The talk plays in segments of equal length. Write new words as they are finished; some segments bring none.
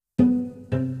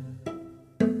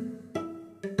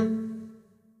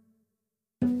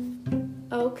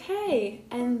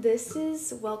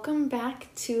welcome back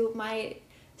to my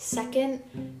second,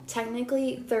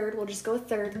 technically third, we'll just go with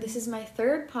third. This is my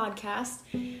third podcast,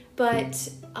 but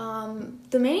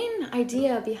the main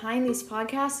idea behind these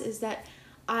podcasts is that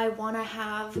I want to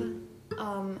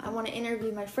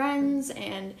interview my friends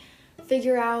and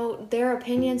figure out their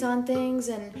opinions on things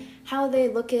and how they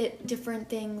look at different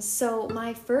things. So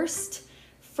my first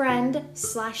friend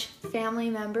 / family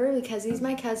member, because he's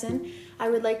my cousin, I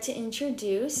would like to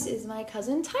introduce is my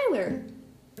cousin Tyler.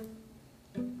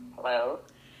 Hello.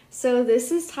 So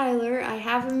this is Tyler. I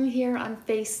have him here on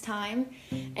FaceTime,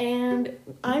 and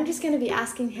I'm just going to be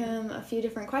asking him a few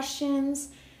different questions.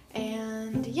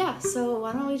 And yeah, so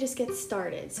why don't we just get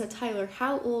started? So Tyler,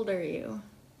 how old are you?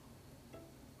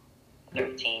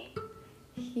 13.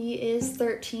 He is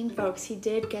 13, folks. He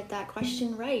did get that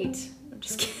question right. I'm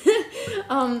just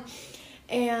kidding.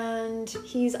 And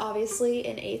he's obviously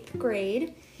in 8th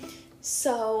grade.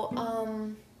 So,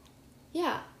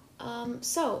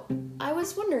 so I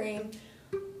was wondering,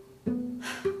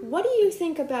 what do you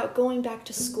think about going back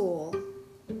to school?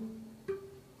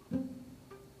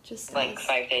 Just like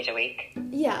 5 days a week?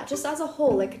 Yeah, just as a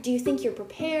whole. Like, do you think you're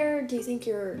prepared? Do you think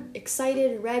you're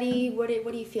excited, ready? What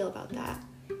do you feel about that?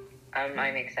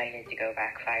 I'm excited to go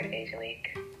back 5 days a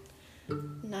week.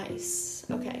 Nice.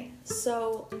 Okay.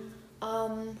 So,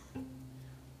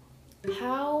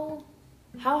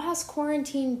 how has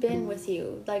quarantine been with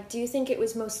you? Like, do you think it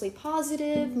was mostly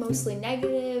positive, mostly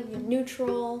negative,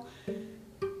 neutral?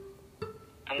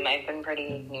 I've been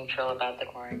pretty neutral about the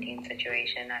quarantine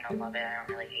situation. I don't love it. I don't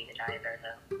really hate it either,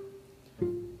 though.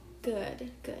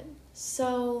 Good.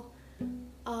 So,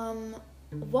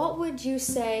 what would you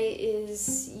say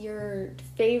is your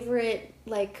favorite,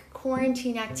 like,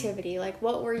 quarantine activity? Like,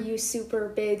 what were you super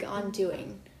big on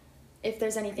doing, if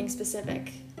there's anything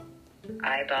specific?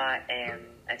 I bought a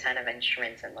ton of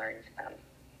instruments and learned them.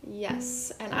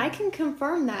 Yes, and I can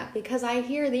confirm that because I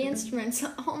hear the instruments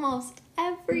almost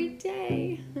every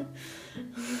day.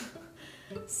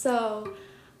 So,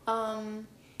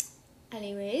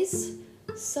 anyways,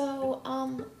 so,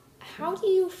 how do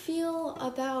you feel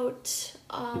about,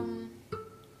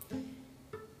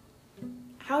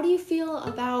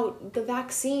 the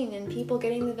vaccine and people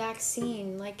getting the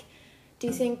vaccine? Like, do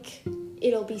you think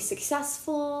it'll be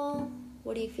successful?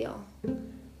 What do you feel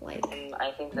like?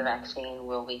 I think the vaccine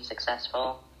will be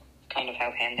successful. Kind of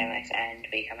how pandemics end.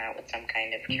 We come out with some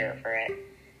kind of cure for it.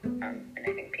 And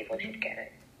I think people should get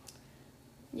it.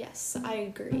 Yes, I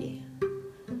agree.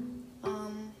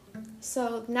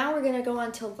 So now we're going to go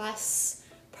on to less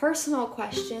personal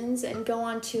questions and go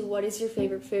on to what is your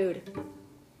favorite food?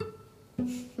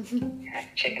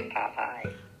 Chicken pot pie.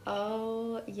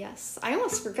 Oh, yes. I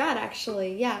almost forgot,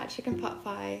 actually. Yeah, chicken pot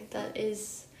pie. That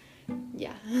is,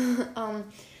 yeah.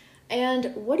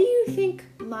 And what do you think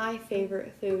my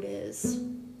favorite food is?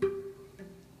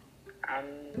 I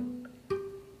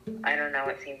don't know.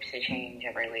 It seems to change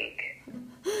every week.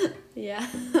 Yeah.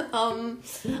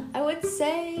 I would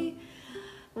say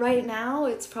right now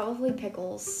it's probably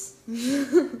pickles.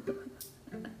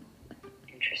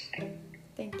 Interesting.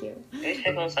 Thank you. Those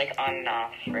pickles like on and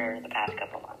off for the past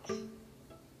couple months.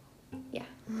 Yeah.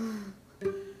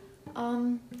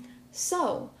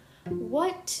 So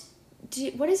what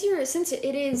is your, since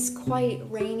it is quite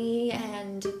rainy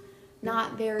and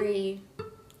not very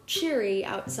cheery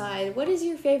outside, what is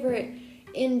your favorite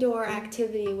indoor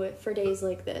activity for days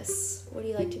like this? What do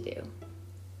you like to do?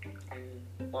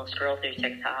 We'll scroll through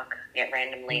TikTok, get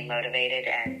randomly motivated,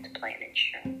 and play an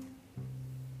instrument.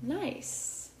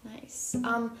 Nice.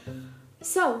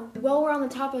 So, while we're on the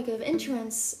topic of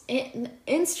instruments,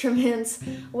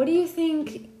 what do you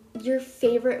think your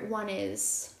favorite one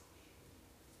is?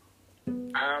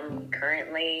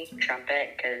 Currently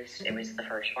trumpet, because it was the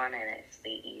first one and it's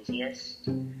the easiest.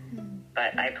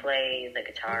 But I play the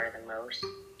guitar the most,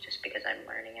 just because I'm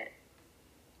learning it.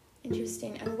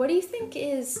 Interesting. And what do you think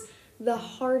is the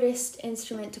hardest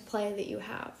instrument to play that you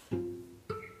have?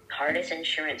 The hardest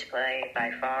instrument to play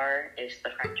by far is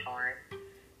the French horn,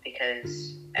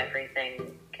 because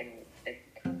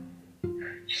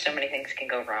so many things can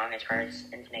go wrong as far as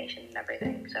intonation and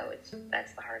everything, so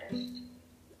that's the hardest.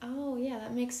 Oh, yeah,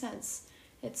 that makes sense.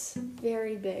 It's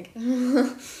very big.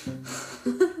 I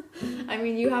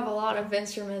mean, you have a lot of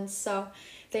instruments, so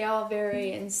they all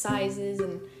vary in sizes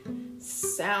and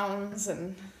sounds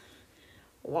and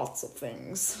lots of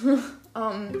things.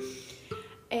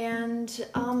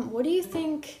 What do you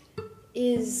think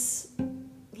is,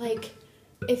 like,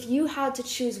 if you had to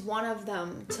choose one of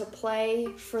them to play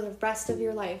for the rest of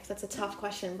your life? That's a tough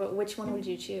question, but which one would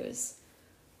you choose?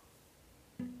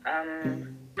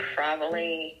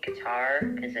 Probably guitar,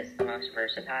 because it's the most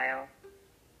versatile.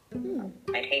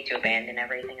 I'd hate to abandon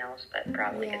everything else, but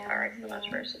probably guitar is the most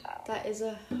versatile. That is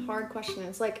a hard question.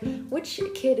 It's like, which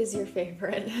kid is your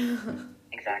favorite?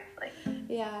 Exactly.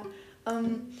 Yeah.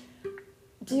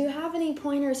 Do you have any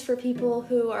pointers for people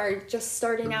who are just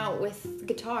starting out with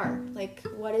guitar? Like,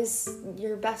 what is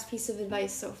your best piece of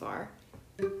advice so far?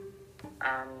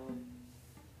 I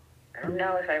don't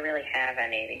know if I really have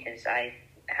any, because I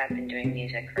have been doing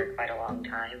music for quite a long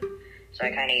time, so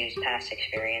I kind of use past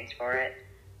experience for it.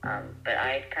 But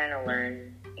I'd kind of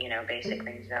learn, basic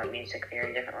things about music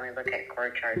theory, definitely look at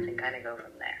chord charts and kind of go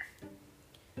from there.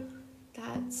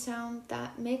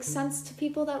 That makes sense to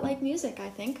people that like music, I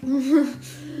think.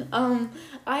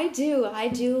 I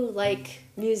do like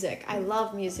music. I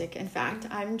love music, in fact.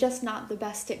 I'm just not the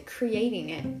best at creating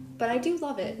it, but I do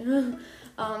love it.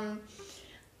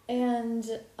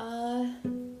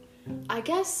 I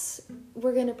guess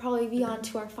we're going to probably be on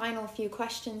to our final few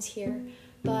questions here,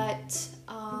 but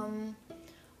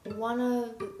one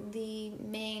of the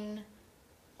main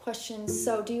questions,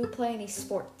 so do you play any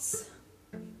sports?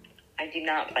 I do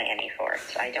not play any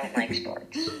sports. I don't like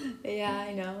sports. Yeah,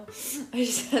 I know. I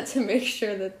just had to make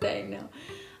sure that they know.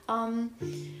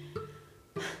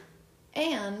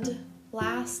 And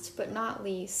last but not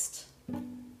least,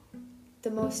 the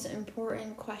most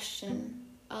important question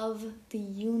of the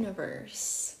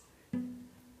universe.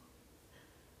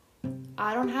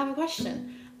 I don't have a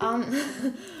question.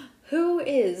 Who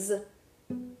is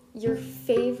your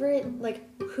favorite,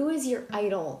 who is your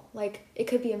idol? Like, it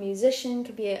could be a musician,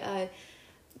 could be a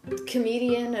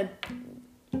comedian,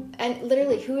 and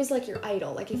literally, who is, your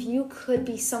idol? Like, if you could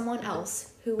be someone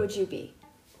else, who would you be?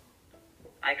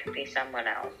 I could be someone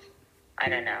else. I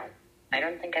don't know. I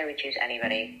don't think I would choose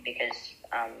anybody, because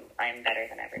I'm better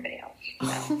than everybody else.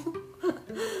 So.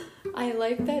 I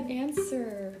like that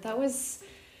answer. That was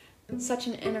such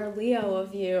an inner Leo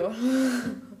of you.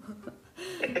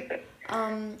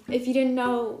 If you didn't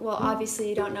know, well, obviously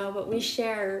you don't know, but we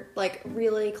share,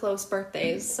 really close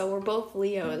birthdays, so we're both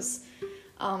Leos.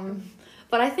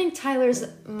 But I think Tyler's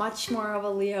much more of a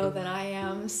Leo than I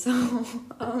am, so,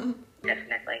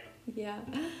 Definitely. Yeah.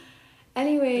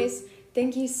 Anyways,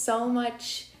 thank you so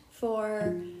much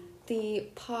for the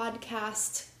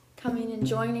podcast coming and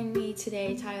joining me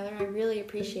today, Tyler. I really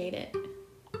appreciate it.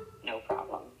 No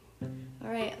problem. All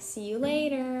right, see you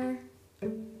later.